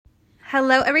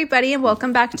Hello, everybody, and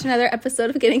welcome back to another episode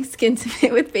of Getting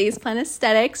Skintimate with Phase Plan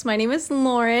Aesthetics. My name is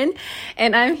Lauren,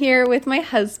 and I'm here with my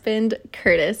husband,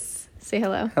 Curtis. Say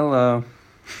hello. Hello.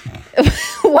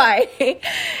 Why?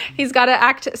 He's got to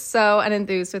act so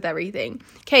unenthused with everything.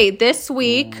 Okay, this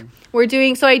week we're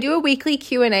doing, so I do a weekly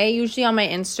Q&A, usually on my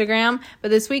Instagram, but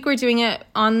this week we're doing it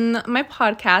on my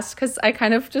podcast because I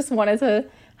kind of just wanted to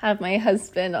have my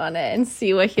husband on it and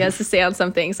see what he has to say on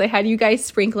some things. I had you guys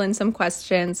sprinkle in some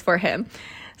questions for him.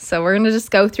 So we're going to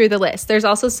just go through the list. There's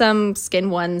also some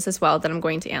skin ones as well that I'm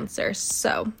going to answer.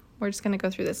 So we're just going to go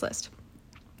through this list.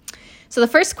 So the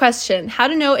first question, how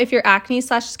to know if your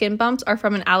acne/skin bumps are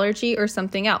from an allergy or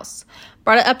something else?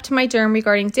 Brought it up to my derm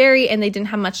regarding dairy and they didn't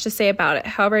have much to say about it.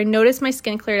 However, I noticed my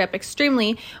skin cleared up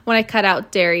extremely when I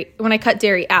cut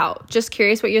dairy out. Just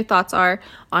curious what your thoughts are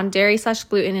on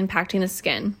dairy/gluten impacting the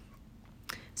skin.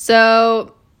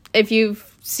 So if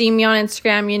you've seen me on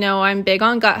Instagram, you know I'm big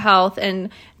on gut health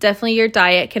and definitely your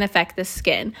diet can affect the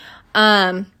skin.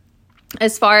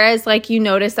 As far as like you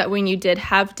notice that when you did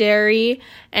have dairy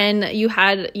and you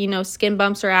had, skin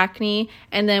bumps or acne,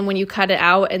 and then when you cut it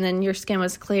out and then your skin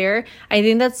was clear, I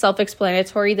think that's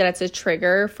self-explanatory that it's a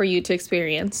trigger for you to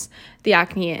experience the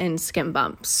acne and skin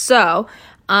bumps. So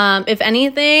if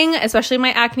anything, especially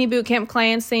my acne bootcamp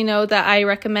clients, they know that I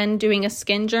recommend doing a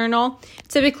skin journal.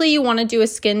 Typically, you want to do a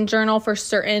skin journal for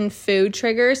certain food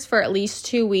triggers for at least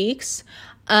 2 weeks.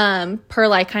 Per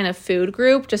like kind of food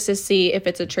group just to see if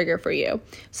it's a trigger for you.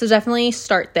 So definitely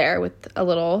start there with a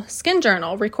little skin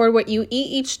journal. Record what you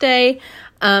eat each day,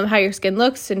 how your skin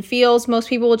looks and feels. Most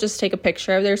people will just take a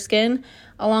picture of their skin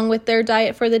along with their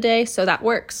diet for the day, so that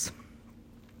works.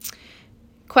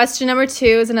 Question number 2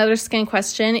 is another skin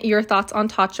question. Your thoughts on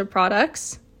Tatcha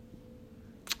products?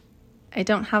 I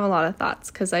don't have a lot of thoughts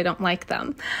because I don't like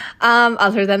them.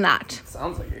 Other than that.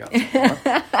 Sounds like you got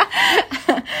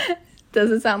some. Does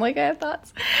it sound like I have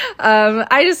thoughts?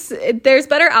 There's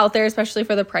better out there, especially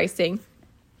for the pricing.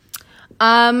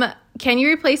 Can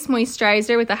you replace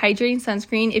moisturizer with a hydrating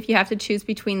sunscreen if you have to choose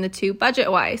between the two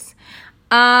budget-wise?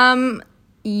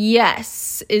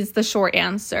 Yes, is the short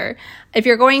answer. If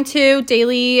you're going to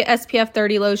daily SPF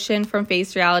 30 lotion from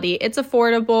Face Reality, it's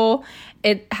affordable.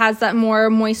 It has that more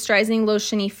moisturizing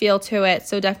lotion-y feel to it,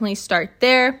 so definitely start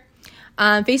there.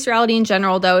 Face Reality in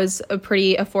general, though, is a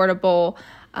pretty affordable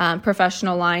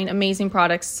professional line. Amazing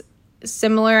products,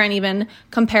 similar and even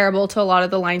comparable to a lot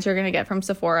of the lines you're going to get from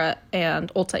Sephora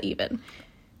and Ulta even.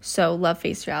 So love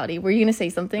Face Reality. Were you going to say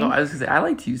something? No, I was going to say, I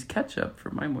like to use ketchup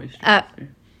for my moisturizer.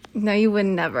 No, you would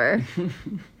never.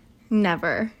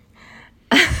 Never.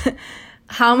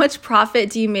 How much profit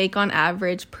do you make on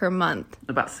average per month?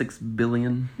 About $6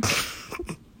 billion.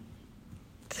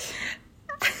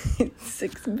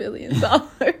 $6 billion.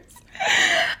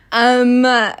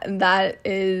 That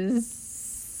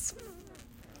is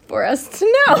for us to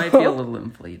know. It might be a little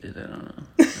inflated. I don't know.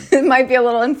 It might be a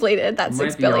little inflated. That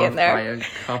 $6 billion there. By a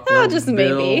couple just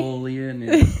maybe. Billion.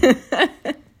 Yeah.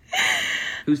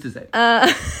 Who's to say?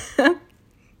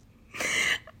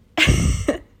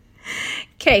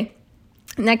 Okay.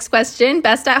 Next question.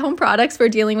 Best at-home products for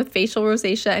dealing with facial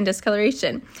rosacea and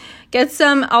discoloration. Get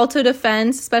some Alto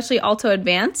Defense, especially Alto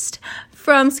Advanced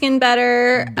from Skin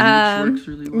Better. Bleach works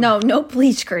really well. No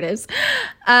bleach, Curtis.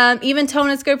 Even tone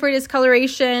is good for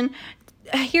discoloration.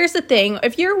 Here's the thing.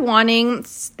 If you're wanting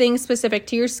things specific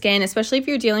to your skin, especially if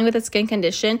you're dealing with a skin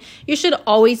condition, you should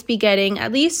always be getting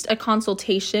at least a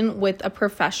consultation with a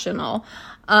professional.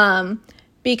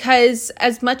 Because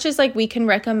as much as like we can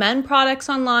recommend products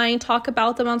online, talk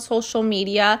about them on social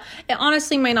media, it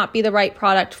honestly might not be the right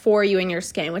product for you and your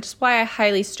skin, which is why I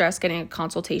highly stress getting a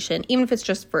consultation, even if it's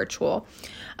just virtual.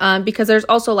 Because there's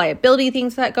also liability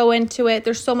things that go into it.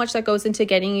 There's so much that goes into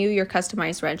getting you your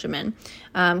customized regimen,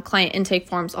 client intake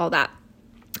forms, all that.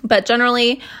 But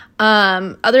generally,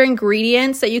 other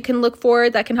ingredients that you can look for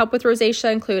that can help with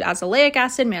rosacea include azelaic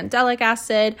acid, mandelic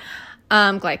acid,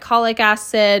 glycolic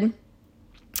acid,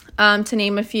 to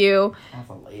name a few.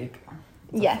 Azelaic.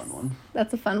 Yes,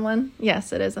 that's a fun one.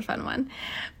 Yes, it is a fun one.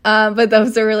 But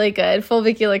those are really good.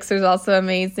 Fulvic Elixir is also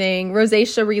amazing.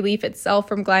 Rosacea Relief itself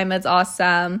from Glymed's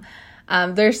awesome.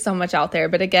 There's so much out there.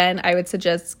 But again, I would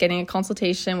suggest getting a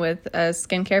consultation with a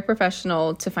skincare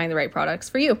professional to find the right products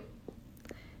for you.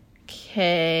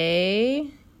 Okay.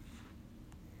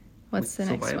 What's the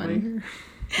next one?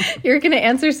 You're going to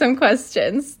answer some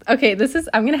questions. Okay,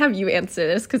 I'm going to have you answer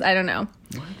this because I don't know.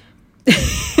 What?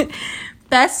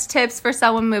 Best tips for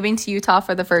someone moving to Utah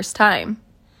for the first time.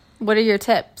 What are your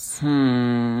tips? Is it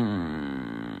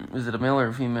a male or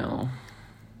a female?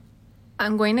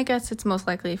 I'm going to guess it's most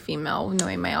likely a female,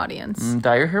 knowing my audience.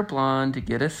 Dye your hair blonde,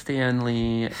 get a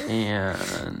Stanley,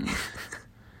 and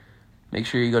make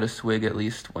sure you go to Swig at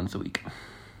least once a week.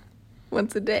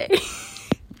 Once a day.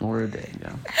 Or a day,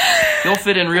 yeah. You'll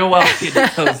fit in real well if you do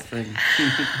those things.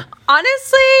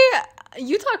 Honestly,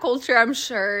 Utah culture, I'm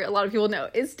sure a lot of people know,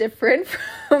 is different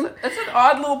from... It's an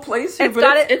odd little place here,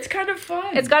 it's kind of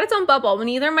fun. It's got its own bubble.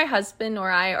 Neither my husband nor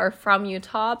I are from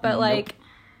Utah, but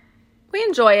we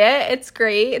enjoy it. It's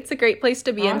great. It's a great place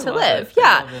to be and to live.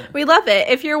 Yeah, we love it.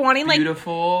 If you're wanting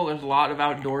beautiful, there's a lot of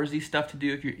outdoorsy stuff to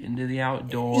do if you're into the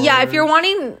outdoors. Yeah, if you're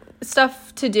wanting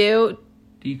stuff to do...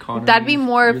 The economy that'd be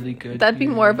more really good. That'd be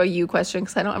more of a you question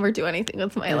because I don't ever do anything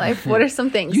with my life. What are some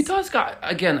things? Utah's got,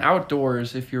 again,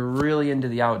 outdoors. If you're really into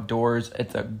the outdoors,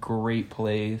 it's a great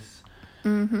place.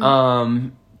 Mm-hmm.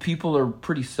 People are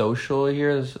pretty social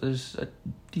here. There's a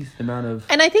decent amount of,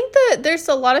 and I think that there's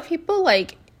a lot of people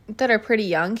like that are pretty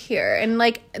young here, and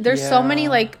like there's so many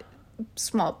like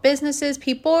small businesses.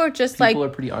 People are just people are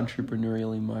pretty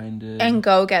entrepreneurially minded and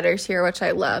go-getters here, which I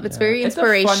love. It's very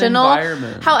inspirational. It's a fun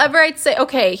environment. However, I'd say,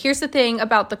 okay, here's the thing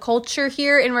about the culture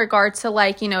here in regards to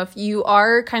like, you know, if you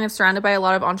are kind of surrounded by a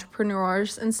lot of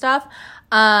entrepreneurs and stuff,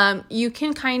 you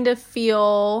can kind of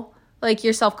feel like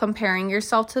yourself comparing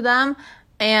yourself to them,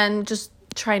 and just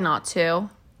try not to.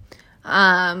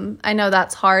 I know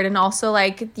that's hard, and also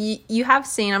like you have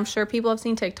seen, I'm sure people have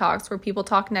seen TikToks where people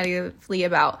talk negatively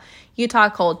about Utah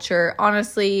culture.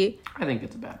 Honestly, I think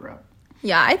it's a bad rep.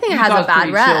 Yeah, I think Utah's it has a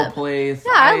bad rep. Chill place.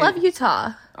 Yeah, I love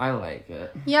Utah. I like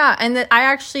it. Yeah, and that I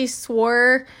actually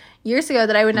swore years ago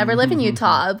that I would never live in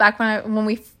Utah back when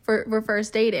we were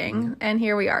first dating, and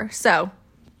here we are. So,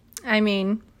 I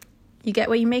mean, you get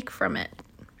what you make from it.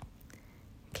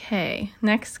 Okay,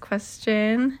 next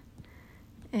question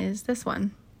is this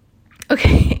one.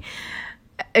 Okay.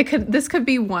 This could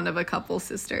be one of a couple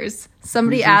sisters.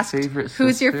 Somebody asked,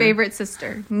 who's your favorite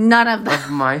sister? None of them. Of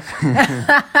my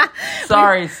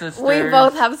Sorry, sisters. We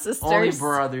both have sisters. Only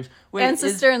brothers. Wait, and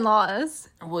sister-in-laws.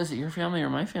 Was it your family or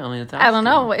my family? I don't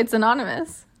know. It's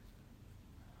anonymous.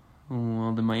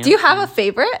 Well, then do you have a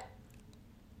favorite?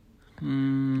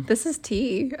 This is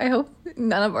tea. I hope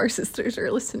none of our sisters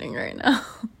are listening right now.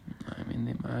 I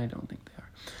mean, I don't think they are.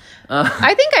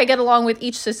 I think I get along with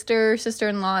each sister,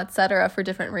 sister-in-law, etc. for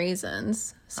different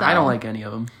reasons. So I don't like any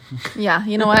of them. Yeah,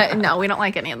 you know what? No, we don't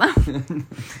like any of them.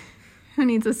 Who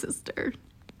needs a sister?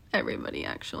 Everybody,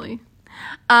 actually.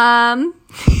 Okay,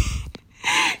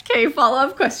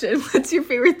 follow-up question. What's your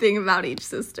favorite thing about each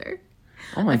sister?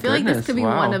 Oh my goodness, I feel like this could be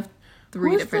one of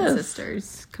 3 different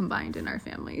sisters combined in our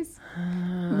families.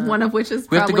 One of which is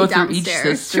probably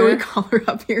downstairs. Should we call her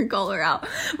up here and call her out?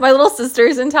 My little sister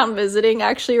is in town visiting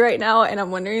actually right now, and I'm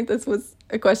wondering if this was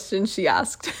a question she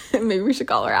asked. Maybe we should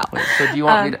call her out. Wait, so do you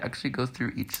want me to actually go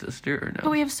through each sister or no?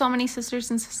 But we have so many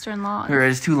sisters and sister-in-laws. Alright,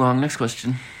 it's too long. Next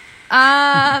question.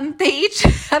 They each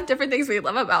have different things we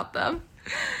love about them.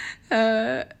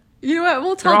 You know what?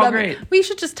 We'll tell them. Great. We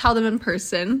should just tell them in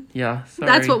person. Yeah, sorry.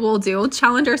 That's what we'll do. We'll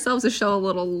challenge ourselves to show a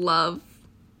little love.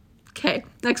 Okay,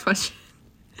 next question.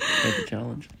 Make a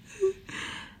challenge.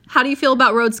 How do you feel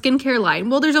about Rhode skincare line?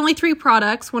 Well, there's only 3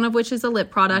 products, one of which is a lip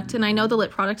product, and I know the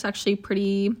lip product's actually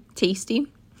pretty tasty.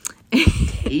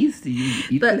 Tasty? You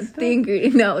eat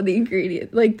the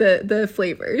ingredient, like the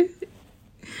flavor.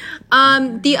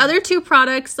 The other 2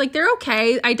 products, like they're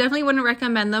okay. I definitely wouldn't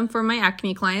recommend them for my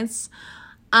acne clients.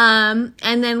 And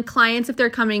then clients, if they're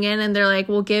coming in and they're like,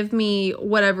 well, give me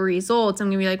whatever results, I'm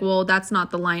gonna be like, well, that's not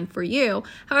the line for you.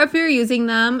 However, if you're using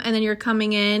them and then you're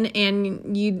coming in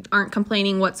and you aren't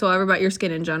complaining whatsoever about your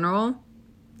skin in general,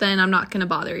 then I'm not gonna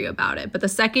bother you about it. But the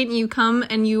second you come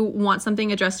and you want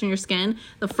something addressed in your skin,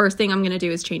 the first thing I'm gonna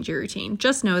do is change your routine.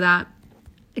 Just know that.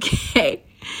 Okay.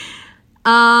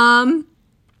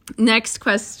 Next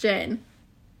question.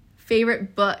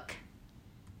 Favorite book?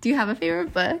 Do you have a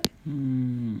favorite book?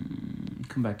 Come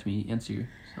back to me. Answer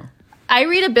yourself. I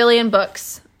read 1 billion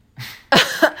books.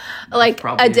 Like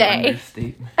a day.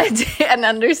 An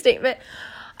understatement.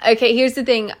 Okay, here's the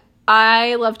thing.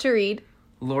 I love to read.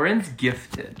 Lauren's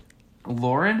gifted.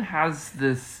 Lauren has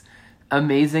this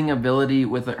amazing ability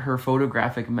with her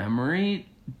photographic memory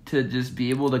to just be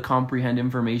able to comprehend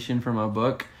information from a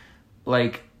book.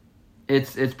 Like,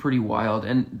 it's pretty wild.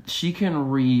 And she can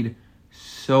read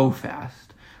so fast.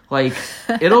 Like,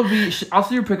 it'll be... I'll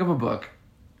see her pick up a book.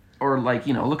 Or, like,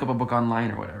 you know, look up a book online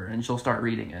or whatever. And she'll start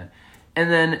reading it. And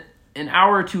then an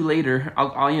hour or 2 later,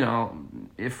 I'll you know,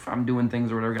 if I'm doing things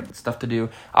or whatever, got stuff to do,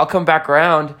 I'll come back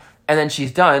around. And then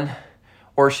she's done.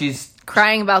 Or she's...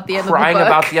 Crying about the end of the book. Crying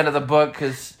about the end of the book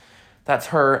because that's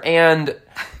her. And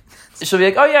she'll be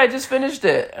like, oh, yeah, I just finished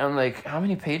it. And I'm like, how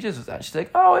many pages was that? She's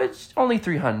like, oh, it's only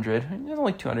 300. It's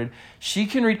only 200. She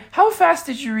can read. How fast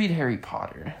did you read Harry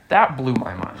Potter? That blew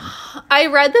my mind. I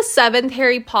read the 7th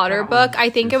Harry Potter book. I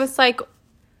think it was like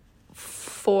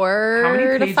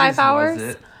 4 to 5 hours.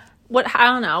 Was it? What? I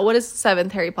don't know. What is the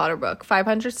 7th Harry Potter book?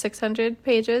 500, 600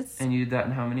 pages? And you did that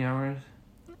in how many hours?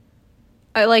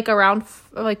 Like around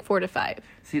 4 to 5.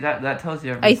 See, that tells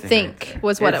you everything. I think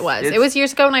was what it was. It was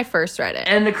years ago when I first read it.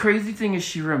 And the crazy thing is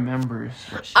she remembers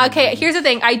what she Okay, here's the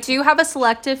thing. I do have a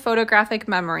selective photographic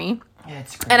memory. Yeah,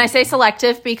 it's crazy. And I say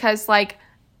selective because, like,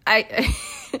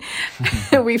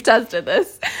 we've tested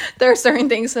this. There are certain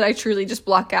things that I truly just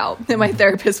block out, and my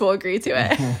therapist will agree to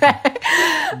it.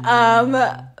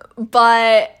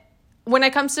 But when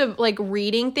it comes to, like,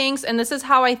 reading things, and this is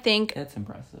how I think it's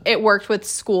impressive. It worked with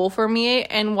school for me,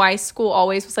 and why school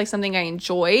always was, like, something I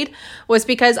enjoyed, was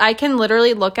because I can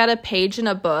literally look at a page in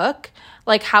a book,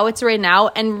 like, how it's written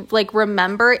out, and, like,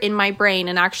 remember in my brain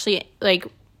and actually, like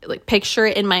picture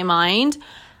it in my mind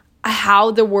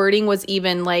how the wording was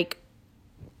even, like,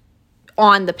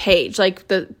 on the page, like,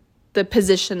 the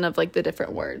position of, like, the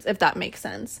different words, if that makes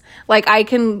sense. Like, I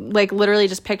can, like, literally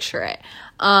just picture it.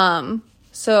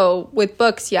 So with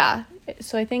books, yeah.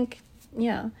 So I think,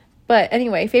 yeah. But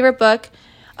anyway, favorite book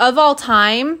of all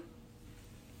time.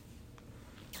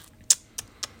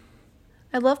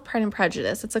 I love Pride and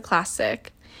Prejudice. It's a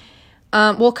classic.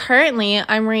 Well, currently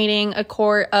I'm reading A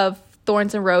Court of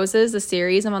Thorns and Roses, the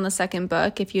series. I'm on the 2nd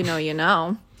book. If you know, you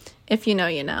know. If you know,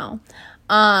 you know.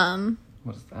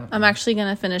 What's that? I'm actually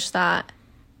going to finish that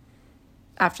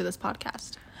after this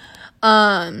podcast.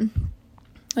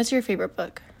 What's your favorite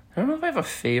book? I don't know if I have a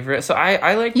favorite. So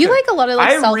I like... You like a lot of,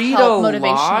 like, self-help motivational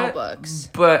lot, books.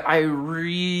 But I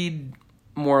read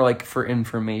more, like, for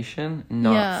information,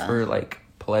 not for, like,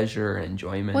 pleasure and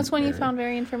enjoyment. What's one you found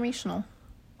very informational?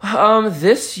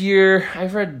 This year,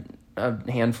 I've read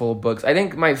a handful of books. I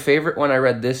think my favorite one I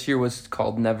read this year was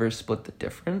called Never Split the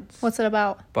Difference. What's it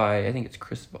about? By, I think it's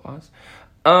Chris Voss.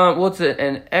 Well, it's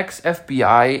an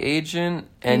ex-FBI agent,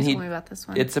 and Tell me about this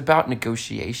one. It's about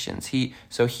negotiations. He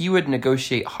would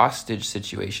negotiate hostage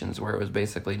situations where it was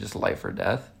basically just life or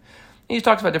death. And he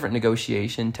talks about different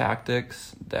negotiation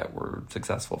tactics that were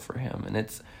successful for him, and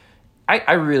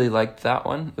I really liked that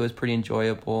one. It was pretty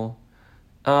enjoyable.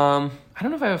 I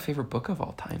don't know if I have a favorite book of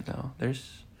all time though.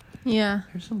 There's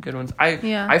some good ones.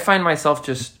 I find myself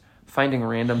just finding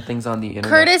random things on the internet.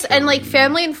 Curtis and like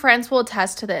family and friends will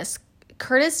attest to this.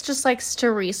 Curtis just likes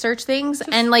to research things,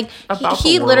 just and like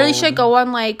he literally should go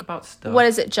on like what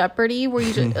is it, Jeopardy? Where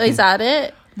you just, is that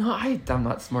it? No, I'm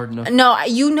not smart enough. No,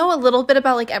 you know a little bit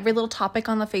about like every little topic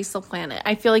on the face of the planet.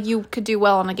 I feel like you could do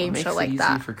well on a game show like that. Makes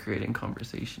it easy for creating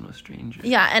conversation with strangers.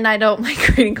 Yeah, and I don't like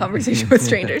creating conversation with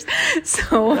strangers.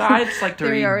 So no, I just like to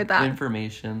read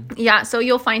information. Yeah, so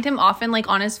you'll find him often like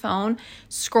on his phone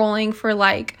scrolling for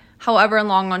like however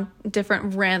long on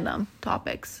different random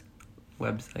topics.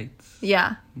 Websites.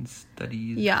 Yeah. And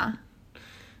studies. Yeah.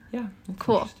 Yeah.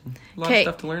 Cool. A lot of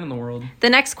stuff to learn in the world. The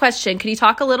next question. Could you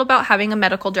talk a little about having a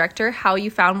medical director, how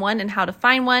you found one and how to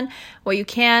find one, what you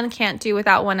can't do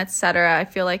without one, etc.? I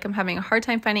feel like I'm having a hard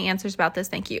time finding answers about this.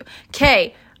 Thank you.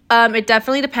 Okay. It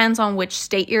definitely depends on which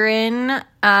state you're in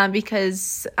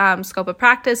because scope of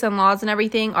practice and laws and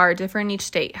everything are different in each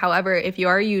state. However, if you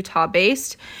are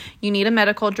Utah-based, you need a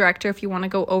medical director if you want to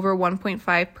go over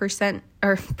 1.5%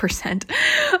 or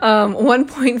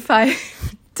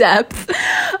 1.5 depth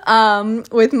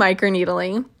with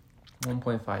microneedling.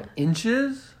 1.5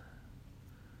 inches?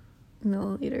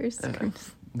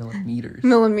 Milliliters.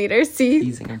 Millimeters. See,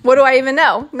 what do I even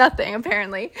know? Nothing,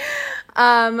 apparently.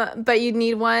 But you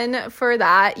need one for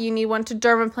that. You need one to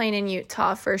dermaplane in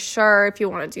Utah for sure if you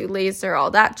want to do laser,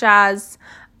 all that jazz.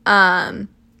 And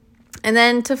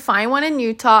then to find one in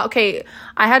Utah, okay,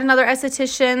 I had another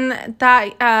esthetician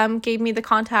that gave me the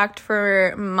contact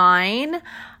for mine.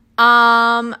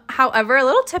 However, a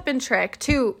little tip and trick,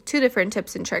 two different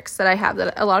tips and tricks that I have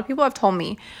that a lot of people have told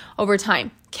me over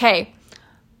time. Okay.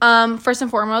 First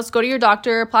and foremost, go to your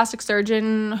doctor, plastic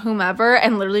surgeon, whomever,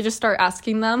 and literally just start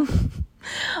asking them.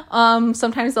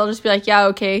 Sometimes they'll just be like, yeah,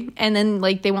 okay. And then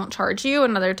like they won't charge you,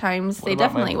 and other times they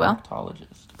definitely will.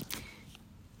 Proctologist?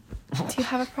 Do you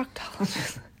have a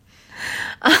proctologist?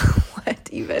 What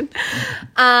even?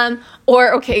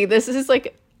 Or okay, this is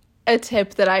like a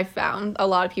tip that I found a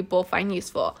lot of people find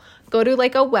useful. Go to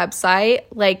like a website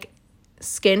like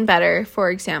Skin Better,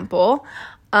 for example.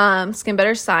 Skin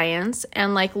Better Science,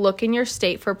 and like look in your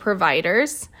state for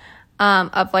providers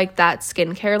of like that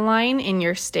skincare line in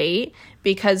your state,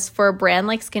 because for a brand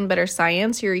like Skin Better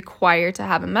Science, you're required to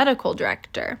have a medical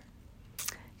director.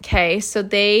 Okay, so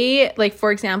they, like,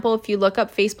 for example, if you look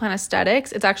up Faceplant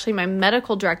Aesthetics, it's actually my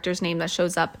medical director's name that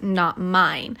shows up, not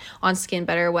mine, on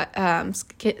Skinbetter's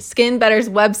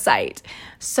website.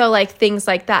 So, like, things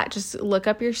like that. Just look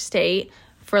up your state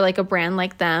for, like, a brand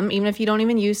like them. Even if you don't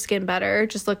even use Skinbetter,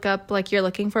 just look up, like, you're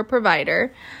looking for a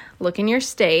provider. Look in your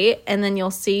state, and then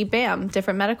you'll see, bam,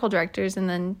 different medical directors, and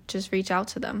then just reach out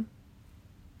to them.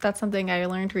 That's something I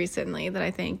learned recently that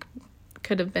I think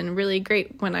could have been really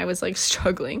great when I was like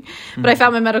struggling. But I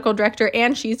found my medical director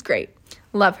and she's great.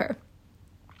 Love her.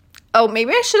 Oh,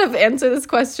 maybe I should have answered this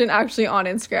question actually on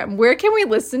Instagram. Where can we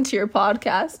listen to your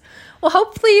podcast? Well,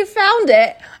 hopefully you found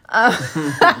it.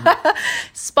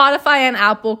 Spotify and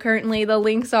Apple currently. The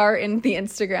links are in the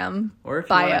Instagram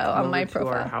bio on my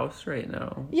profile. To our house right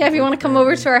now. Yeah, if you want to come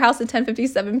over to our house at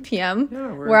 10:57 p.m.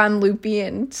 Where I'm loopy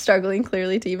and struggling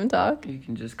clearly to even talk. You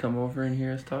can just come over and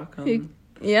hear us talk on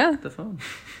the phone.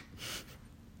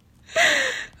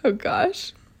 Oh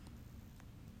gosh.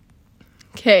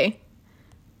 Okay.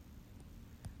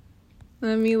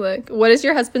 Let me look. What is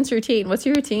your husband's routine? What's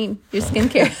your routine? Your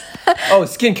skincare.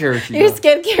 Skincare routine. Your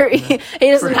skincare routine. He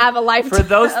doesn't have a life. For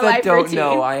those that don't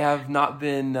know, I have not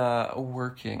been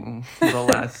working for the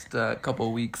last couple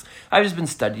of weeks. I've just been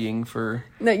studying for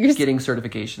getting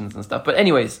certifications and stuff. But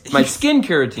anyways, my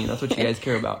skincare routine. That's what you guys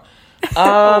care about.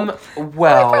 Well,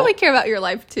 I probably care about your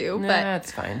life too, but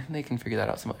that's fine. They can figure that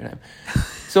out some other time.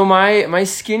 So my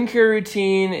skincare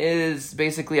routine is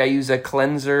basically I use a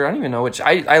cleanser. I don't even know which.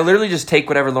 I literally just take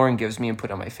whatever Lauren gives me and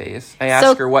put on my face. I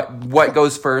ask her what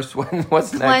goes first,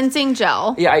 what's next. Cleansing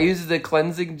gel. Yeah, I use the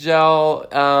cleansing gel,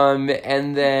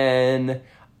 and then,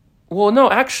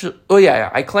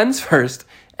 I cleanse first,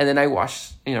 and then I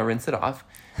wash, rinse it off.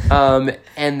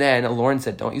 And then Lauren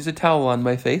said, don't use a towel on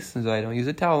my face. So I don't use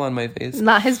a towel on my face.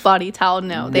 Not his body towel,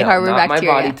 no. They harbor bacteria. Not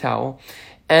my body towel.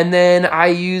 And then I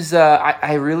use,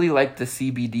 I really like the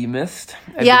CBD mist.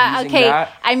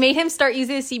 I made him start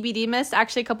using the CBD mist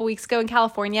actually a couple weeks ago in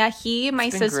California. My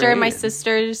sister, and my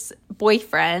sister's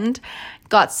boyfriend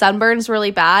got sunburns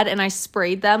really bad, and I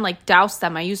sprayed them, like doused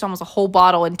them. I used almost a whole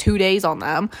bottle in 2 days on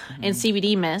them in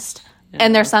CBD mist. Yeah.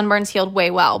 And their sunburns healed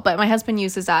way well. But my husband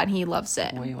uses that, and he loves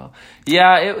it. Way well.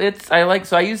 Yeah,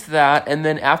 so I used that. And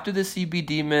then after the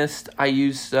CBD mist, I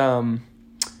used, I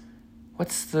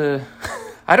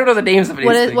don't know the names of these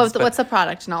things. What's the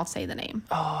product? And I'll say the name.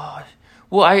 Oh,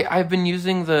 well, I've been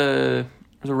using the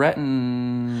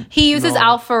retin. He uses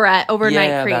Alpha-Ret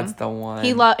overnight cream. Yeah, that's the one.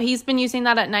 He's been using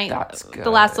that at night. That's good.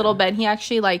 The last little bit. He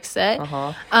actually likes it.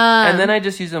 And then I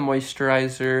just use a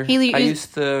moisturizer. I use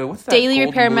what's that? Daily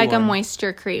Repair Mega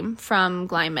Moisture Cream from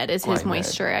Glymed is his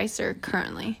moisturizer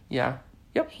currently. Yeah.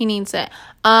 Yep. He needs it.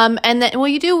 And then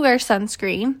you do wear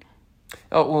sunscreen.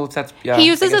 Oh, well, that's, He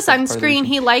uses a sunscreen.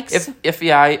 He likes...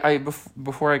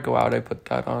 Before I go out, I put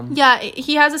that on. Yeah,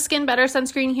 he has a Skinbetter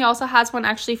sunscreen. He also has one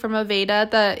actually from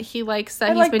Aveda that he likes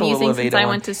that he's been using since I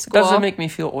went to school. It doesn't make me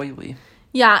feel oily.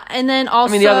 Yeah, and then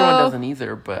also... the other one doesn't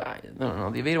either, but I don't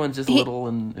know. The Aveda one's just little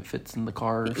and it fits in the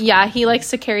car. Yeah, he likes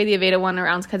to carry the Aveda one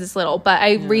around because it's little. But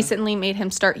I recently made him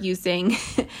start using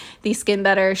the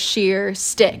Skinbetter Sheer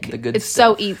Stick. It's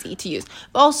so easy to use.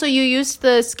 But also, you use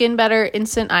the Skinbetter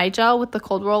Instant Eye Gel with the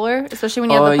cold roller, especially when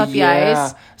you have the puffy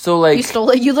eyes. So, like... You stole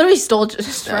it. You literally stole it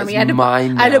just from me. I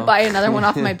had to buy another one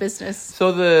off my business.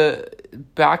 So,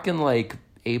 back in, like,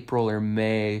 April or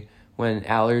May... when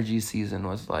allergy season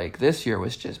was this year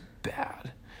was just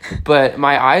bad. But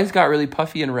my eyes got really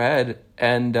puffy and red.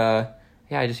 And, I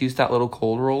just used that little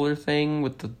cold roller thing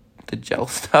with the gel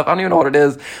stuff. I don't even know what it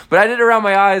is. But I did it around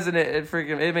my eyes, and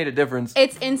it made a difference.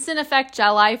 It's Instant Effect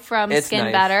Gel Eye from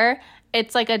Skinbetter. Nice.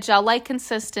 It's like a gel-like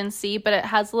consistency, but it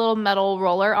has a little metal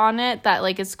roller on it that,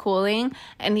 is cooling.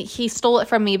 And he stole it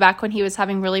from me back when he was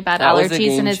having really bad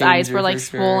allergies, and his eyes were,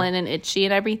 swollen and itchy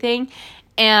and everything.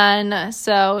 And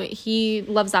so he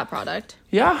loves that product.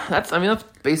 Yeah, that's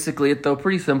basically it though.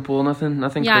 Pretty simple, nothing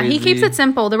crazy. Yeah, he keeps it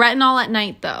simple. The retinol at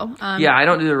night though. I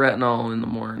don't do the retinol in the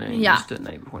morning. Yeah, just at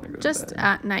night before I go to bed. Just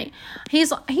at night. He's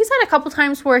had a couple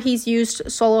times where he's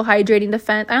used Solo Hydrating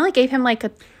Defense. I only gave him a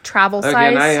travel size.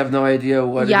 Again, I have no idea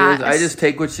what it is. I just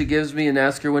take what she gives me and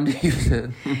ask her when to use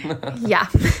it. Yeah.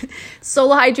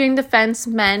 Solo Hydrating Defense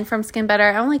Men from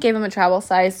Skinbetter. I only gave him a travel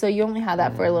size, so you only had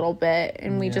that for a little bit,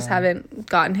 and we just haven't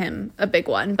gotten him a big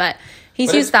one, but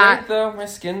he's used that. Great, though. My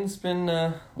skin's been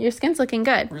your skin's looking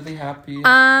good. Really happy.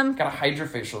 Got a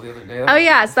hydrofacial the other day.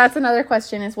 So that's another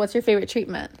question is what's your favorite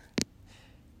treatment?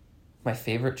 My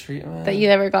favorite treatment? That you've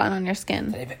ever gotten on your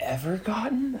skin. That I've ever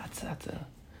gotten?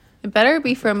 It better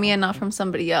be from me and not from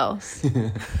somebody else.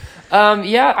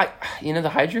 Yeah, the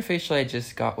hydrofacial I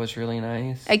just got was really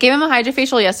nice. I gave him a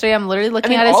hydrofacial yesterday. I'm literally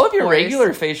looking at his all of your pores. regular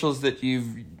facials that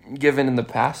you've given in the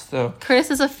past, though.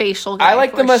 Curtis is a facial guy. I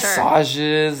like the sure.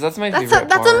 massages. That's my favorite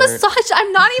That's part. a massage.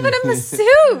 I'm not even a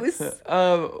masseuse.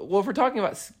 Well, if we're talking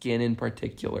about skin in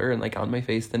particular and like on my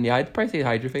face, then yeah, I'd probably say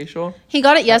hydrofacial. He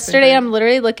got it yesterday. I'm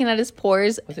literally looking at his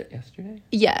pores. Was it yesterday?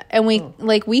 Yeah, and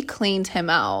we cleaned him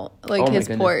out, like his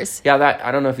pores. Yeah, that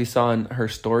I don't know if you saw in her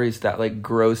stories that like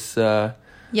gross.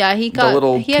 Yeah, he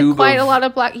he had quite a lot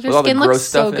of black. Your skin looks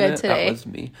so good today. That was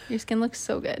me. Your skin looks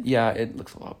so good. Yeah, it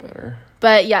looks a lot better.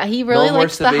 But yeah, he really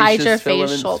likes the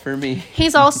hydrofacial. For me.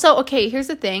 He's also okay. Here's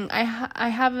the thing. I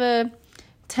have a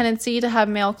tendency to have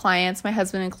male clients, my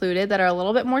husband included, that are a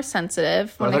little bit more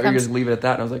sensitive. I thought you were just leave it at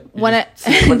that, and I was like, no.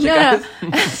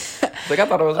 Like I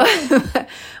thought it was.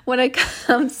 When it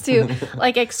comes to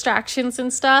like extractions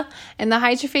and stuff, and the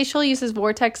hydrofacial uses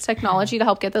Vortex technology to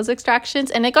help get those extractions,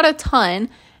 and it got a ton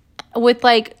with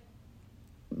like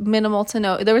minimal to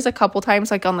no. There was a couple times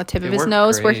like on the tip of his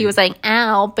nose where he was like,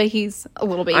 "Ow," but he's a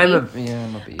little baby. I'm a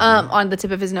baby. On the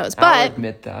tip of his nose, I'll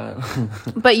admit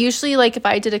that. But usually, like if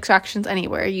I did extractions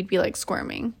anywhere, you'd be like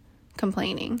squirming,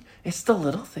 complaining. It's the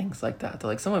little things like that.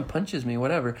 Like someone punches me,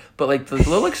 whatever. But like the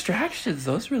little extractions,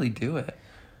 those really do it.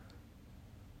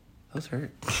 Those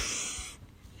hurt.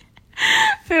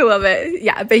 I love it.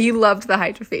 Yeah, but he loved the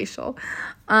hydrofacial.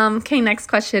 Okay, next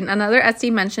question. Another Esty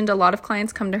mentioned a lot of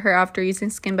clients come to her after using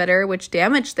Skin Better, which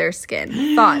damaged their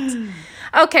skin. Thoughts?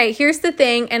 Okay, here's the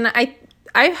thing, and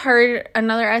I heard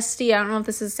another Esty, I don't know if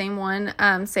this is the same one,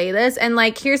 say this, and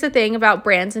like here's the thing about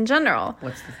brands in general.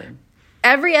 What's the thing?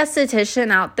 Every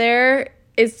esthetician out there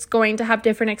is going to have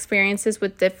different experiences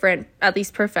with different, at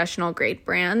least professional grade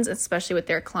brands, especially with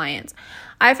their clients.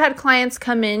 I've had clients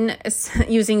come in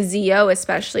using Zio,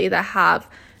 especially, that have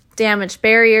damaged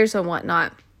barriers and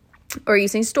whatnot, or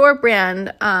using store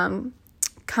brand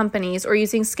companies, or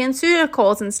using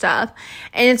SkinCeuticals and stuff.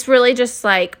 And it's really just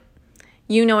like,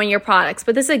 knowing your products.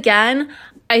 But this, again,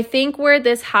 I think where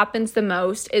this happens the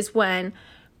most is when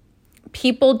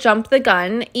people jump the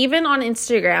gun, even on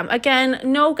Instagram. Again,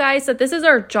 no, guys, that this is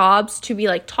our jobs to be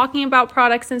like talking about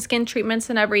products and skin treatments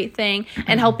and everything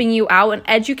and helping you out and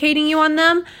educating you on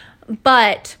them.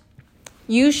 But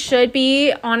you should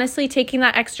be honestly taking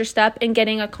that extra step and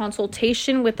getting a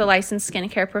consultation with the licensed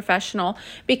skincare professional,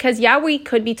 because yeah, we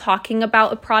could be talking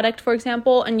about a product, for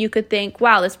example, and you could think,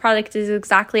 wow, this product is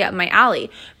exactly up my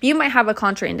alley. But you might have a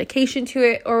contraindication to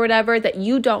it or whatever that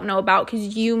you don't know about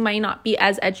because you might not be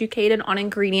as educated on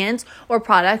ingredients or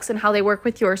products and how they work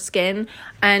with your skin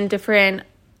and different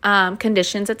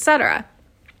conditions, etc.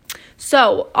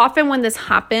 So often when this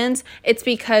happens, it's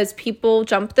because people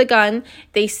jump the gun.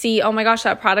 They see, oh my gosh,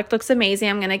 that product looks amazing,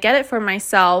 I'm going to get it for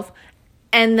myself.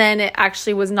 And then it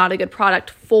actually was not a good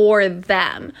product for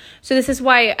them. So this is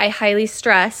why I highly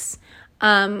stress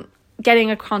getting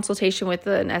a consultation with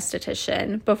an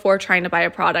esthetician before trying to buy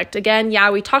a product. Again, yeah,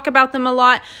 we talk about them a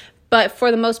lot, but for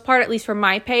the most part, at least for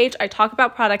my page, I talk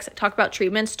about products, I talk about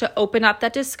treatments to open up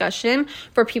that discussion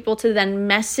for people to then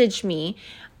message me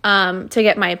to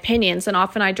get my opinions. And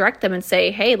often I direct them and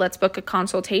say, hey, let's book a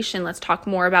consultation. Let's talk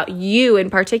more about you in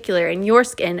particular and your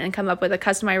skin and come up with a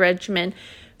customized regimen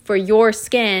for your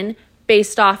skin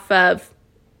based off of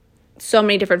so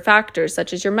many different factors,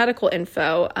 such as your medical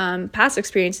info, past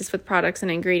experiences with products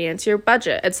and ingredients, your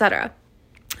budget, etc.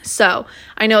 So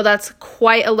I know that's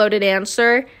quite a loaded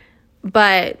answer,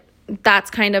 but that's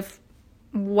kind of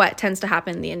what tends to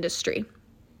happen in the industry.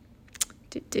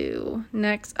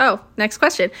 Next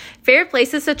question. Favorite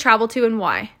places to travel to and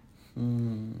why?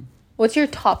 What's your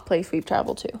top place we've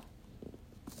traveled to?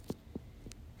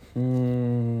 I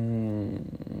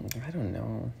don't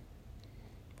know.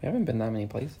 We haven't been that many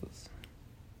places.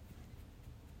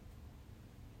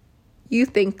 You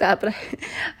think that, but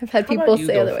I've had people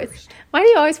say otherwise. First? Why do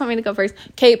you always want me to go first?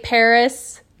 Okay,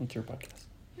 Paris. What's your podcast?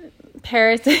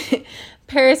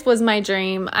 Paris was my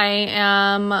dream. I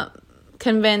am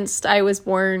convinced I was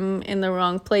born in the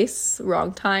wrong place,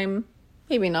 wrong time.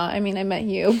 Maybe not. I mean, I met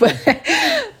you, but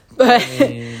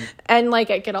and like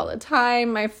I get all the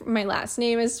time. My last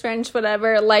name is French,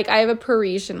 whatever. Like I have a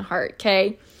Parisian heart.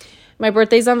 Okay, my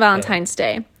birthday's on Valentine's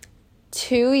Day.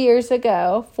 2 years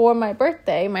ago, for my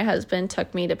birthday, my husband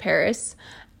took me to Paris,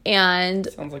 and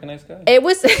sounds like a nice guy. It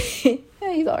was yeah,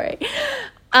 he's all right.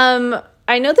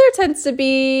 I know there tends to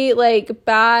be like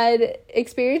bad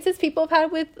experiences people have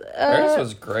had with Paris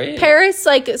was great. Paris,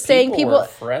 like saying People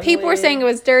were people were saying it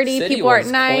was dirty, City people aren't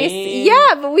was nice. clean.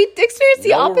 Yeah, but we experienced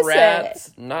the No opposite.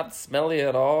 rats, not smelly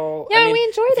at all. Yeah, we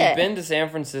enjoyed if it. If you've been to San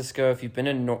Francisco, if you've been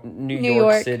in New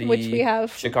York, City, which we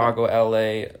have. Chicago,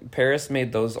 LA, Paris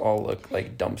made those all look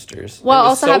like dumpsters. While It was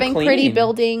also so having clean. pretty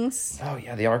buildings, Oh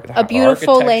yeah, a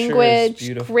beautiful architecture is language,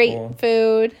 beautiful. great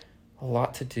food, A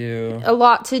lot to do. a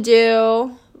lot to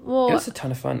do. Well, It was a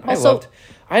ton of fun. also-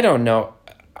 I don't know.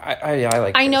 I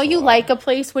like. I know Paris a you lot. like a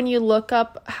place when you look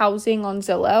up housing on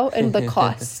Zillow and the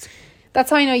cost. That's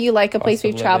how I know you like a place Cost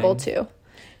of we've traveled to.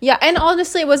 Yeah, and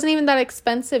honestly, it wasn't even that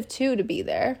expensive too to be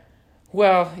there.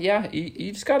 Well, yeah,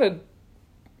 you just gotta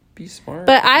be smart.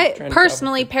 But Trying to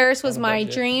personally, travel Paris was on a my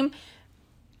budget. dream.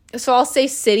 So I'll say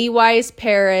city-wise,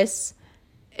 Paris.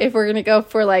 If we're gonna go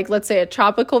for like, let's say a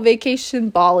tropical vacation,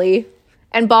 Bali.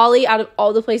 And Bali, out of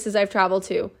all the places I've traveled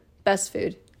to, best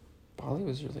food. Bali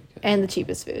was really good. And the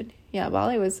cheapest food. Yeah,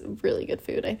 Bali was really good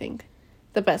food, I think.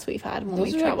 The best we've had when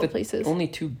we've traveled places. Only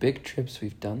 2 big trips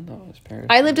we've done though is Paris.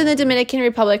 I lived in the Dominican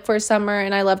Republic for a summer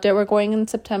and I loved it. We're going in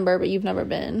September, but you've never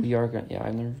been. We are going. Yeah,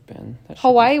 I've never been. That should be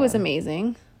Hawaii was fun.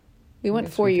 amazing. We I went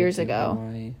guess 4 we could years do ago.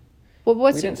 Hawaii. What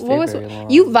We didn't stay very long.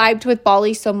 you vibed with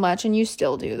Bali so much and you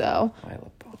still do though. I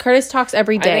love Bali. Curtis talks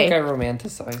every I think day. I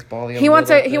romanticize Bali. He wants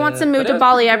to to move to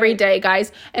Bali every day,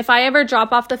 guys. If I ever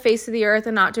drop off the face of the earth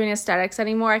and not doing aesthetics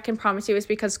anymore, I can promise you it's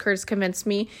because Curtis convinced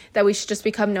me that we should just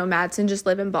become nomads and just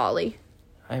live in Bali.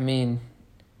 I mean,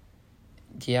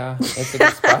 yeah, it's a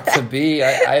good spot to be.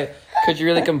 I could you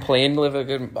really complain to live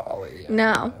in Bali?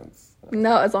 No.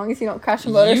 No, as long as you don't crash a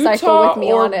motorcycle with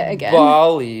me on it again.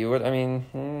 Bali. What I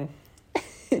mean,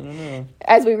 I don't know.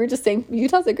 As we were just saying,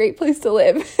 Utah's a great place to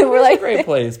live. And we're It's like, a great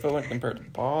place, but when compared to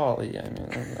Bali, I mean,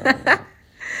 I don't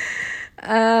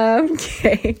know.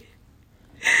 Okay.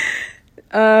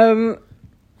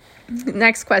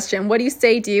 Next question. What do you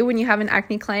say do when you have an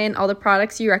acne client, all the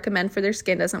products you recommend for their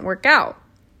skin doesn't work out?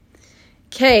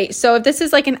 Okay, so if this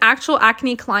is like an actual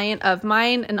acne client of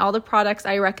mine and all the products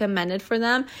I recommended for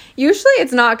them, usually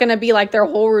it's not going to be like their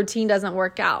whole routine doesn't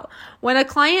work out. When a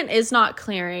client is not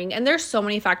clearing, and there's so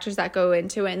many factors that go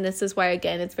into it, and this is why,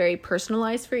 again, it's very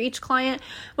personalized for each client.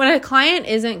 When a client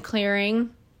isn't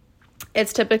clearing,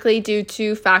 it's typically due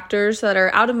to factors that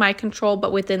are out of my control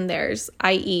but within theirs,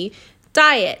 i.e.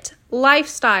 diet,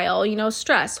 lifestyle,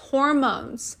 stress,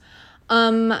 hormones,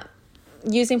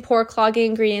 using poor clogging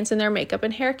ingredients in their makeup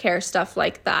and hair care, stuff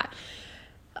like that.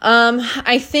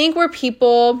 I think where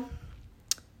people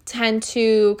tend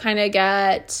to kind of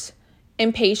get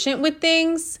impatient with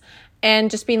things and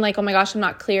just being like, oh my gosh, I'm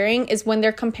not clearing, is when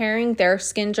they're comparing their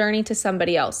skin journey to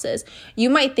somebody else's.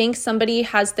 You might think somebody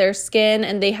has their skin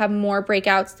and they have more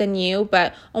breakouts than you,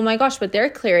 but oh my gosh, but they're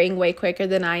clearing way quicker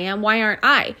than I am. Why aren't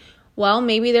I? Well,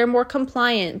 maybe they're more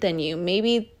compliant than you.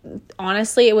 Maybe,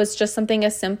 honestly, it was just something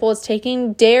as simple as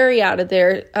taking dairy out of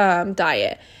their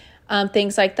diet.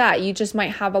 Things like that. You just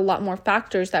might have a lot more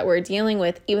factors that we're dealing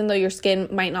with, even though your skin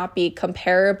might not be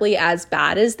comparably as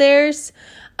bad as theirs.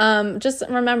 Just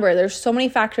remember, there's so many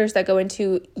factors that go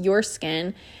into your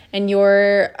skin and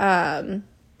your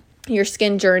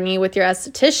skin journey with your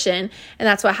esthetician, and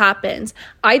that's what happens.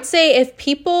 I'd say if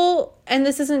people, and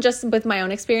this isn't just with my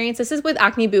own experience, this is with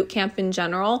Acne Bootcamp in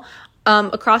general,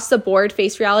 across the board,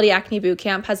 Face Reality Acne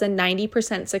Bootcamp has a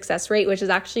 90% success rate, which is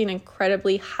actually an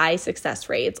incredibly high success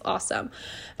rate. It's awesome.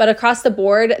 But across the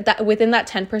board, that within that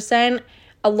 10%,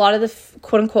 a lot of the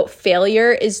quote unquote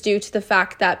failure is due to the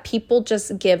fact that people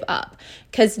just give up.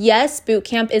 Because yes,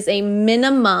 bootcamp is a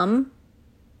minimum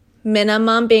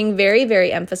being very,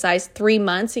 very emphasized, 3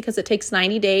 months, because it takes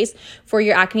 90 days for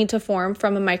your acne to form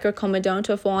from a microcomedone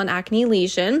to a full-on acne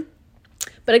lesion.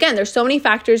 But again, there's so many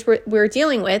factors we're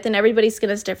dealing with, and everybody's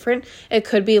skin is different. It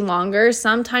could be longer.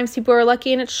 Sometimes people are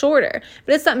lucky and it's shorter,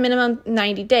 but it's that minimum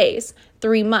 90 days,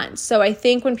 3 months. So I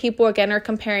think when people, again, are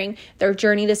comparing their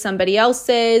journey to somebody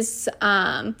else's,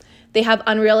 they have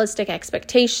unrealistic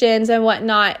expectations and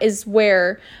whatnot, is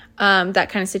where that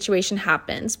kind of situation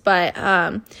happens. But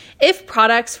if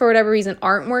products, for whatever reason,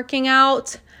 aren't working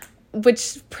out,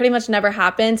 which pretty much never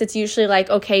happens, it's usually like,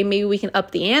 okay, maybe we can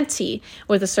up the ante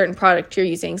with a certain product you're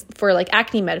using for like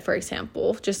Acne Med, for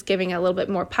example, just giving it a little bit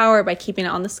more power by keeping it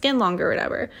on the skin longer or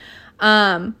whatever.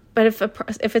 But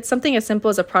if it's something as simple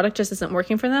as a product just isn't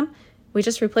working for them, we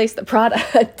just replace the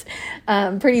product.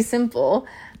 Pretty simple.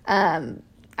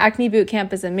 Acne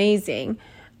Bootcamp is amazing.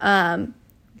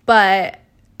 But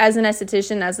as an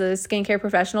esthetician, as a skincare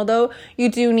professional, though, you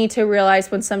do need to realize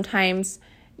when sometimes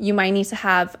you might need to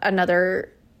have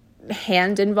another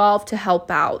hand involved to help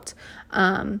out.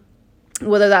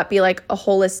 whether that be like a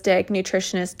holistic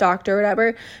nutritionist, doctor,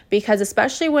 whatever, because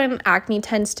especially when acne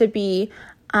tends to be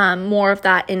more of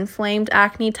that inflamed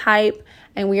acne type,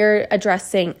 and we're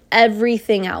addressing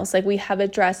everything else. Like we have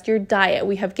addressed your diet.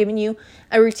 We have given you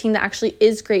a routine that actually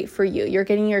is great for you. You're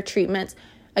getting your treatments.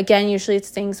 Again, usually it's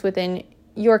things within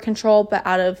your control, but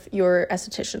out of your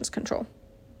esthetician's control.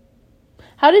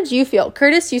 How did you feel?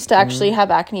 Curtis used to actually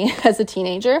have acne as a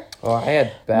teenager. Oh, I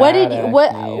had bad What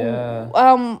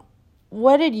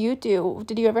did you do?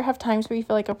 Did you ever have times where you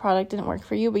feel like a product didn't work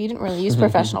for you, but you didn't really use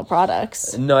professional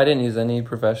products? No, I didn't use any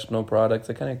professional products.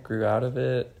 I kind of grew out of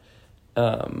it.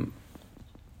 I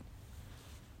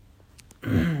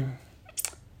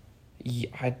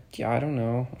don't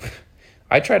know.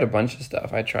 I tried a bunch of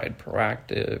stuff. I tried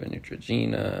Proactive and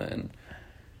Neutrogena and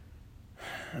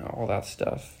all that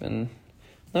stuff, and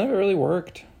none of it really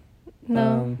worked.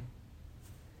 No.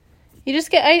 You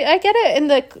just get I get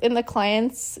it in the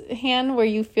client's hand where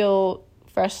you feel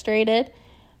frustrated.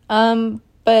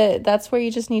 But that's where you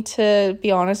just need to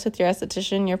be honest with your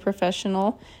esthetician, your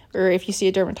professional, or if you see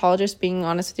a dermatologist, being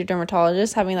honest with your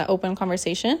dermatologist, having that open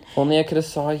conversation. If only I could have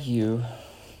saw you.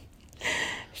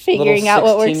 Figuring out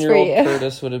what works for you.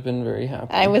 Curtis would have been very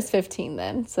happy. I was 15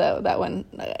 then, so that one,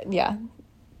 that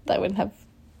wouldn't have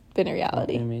been a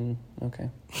reality. I mean,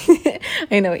 okay.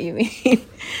 I know what you mean.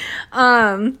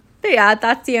 But yeah,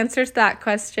 that's the answer to that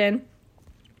question.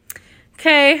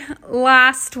 Okay,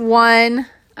 last one.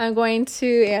 I'm going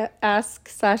to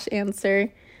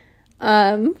ask/answer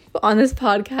on this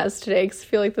podcast today because I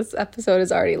feel like this episode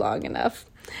is already long enough.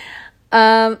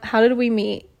 How did we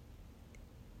meet?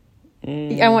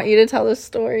 I want you to tell the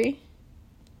story.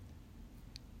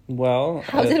 Well,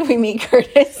 how did we meet,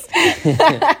 Curtis?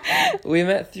 We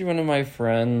met through one of my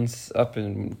friends up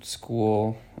in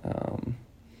school.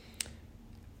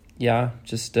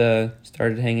 Just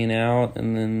started hanging out,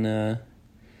 and then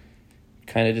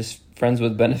kind of just friends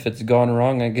with benefits gone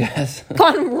wrong, I guess.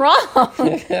 Gone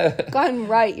wrong? Gone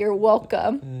right. You're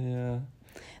welcome. Yeah.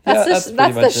 That's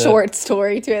the short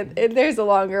story to it. There's a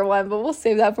longer one, but we'll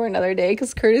save that for another day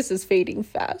because Curtis is fading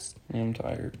fast. I'm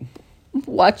tired.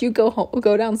 Watch you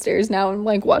go downstairs now and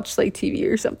watch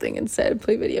TV or something instead.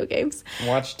 Play video games.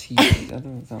 Watch TV. That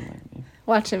doesn't sound like me.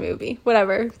 Watch a movie.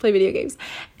 Whatever. Play video games.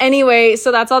 Anyway,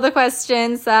 so that's all the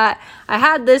questions that I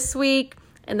had this week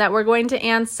and that we're going to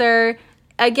answer.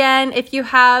 Again, if you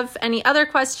have any other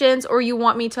questions or you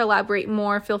want me to elaborate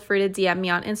more, feel free to DM me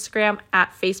on Instagram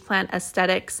at Faceplant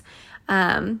Aesthetics. You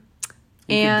could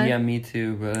DM me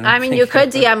too, but you could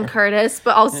DM Curtis,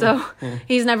 but also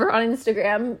he's never on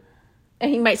Instagram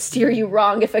and he might steer you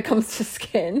wrong if it comes to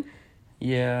skin.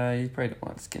 Yeah, you probably don't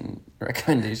want skin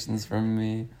recommendations from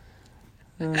me.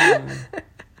 I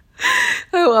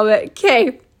love it.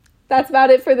 Okay, that's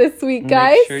about it for this week,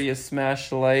 guys. Make sure you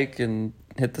smash like and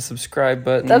hit the subscribe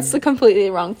button. That's the completely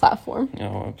wrong platform.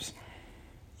 Oh, oops.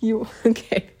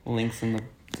 Okay. Links in the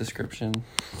description.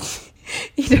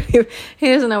 He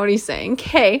doesn't know what he's saying.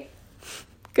 Okay.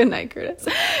 Good night, Curtis.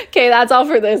 Okay, that's all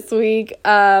for this week.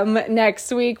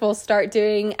 Next week, we'll start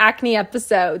doing acne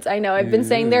episodes. I know I've been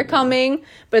saying they're coming,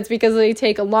 but it's because they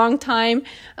take a long time,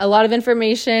 a lot of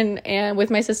information, and with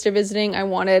my sister visiting, I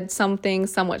wanted something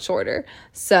somewhat shorter.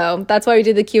 So that's why we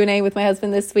did the Q&A with my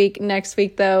husband this week. Next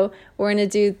week, though, we're going to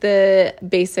do the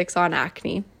basics on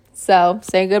acne. So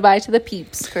say goodbye to the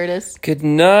peeps, Curtis. Good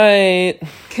night.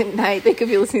 Good night. They could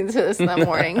be listening to this in the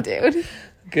morning, dude.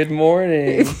 Good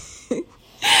morning.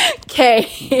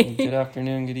 Okay. Good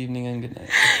afternoon, good evening, and good night.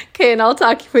 Okay, and I'll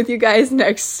talk with you guys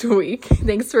next week.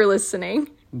 Thanks for listening.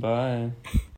 Bye.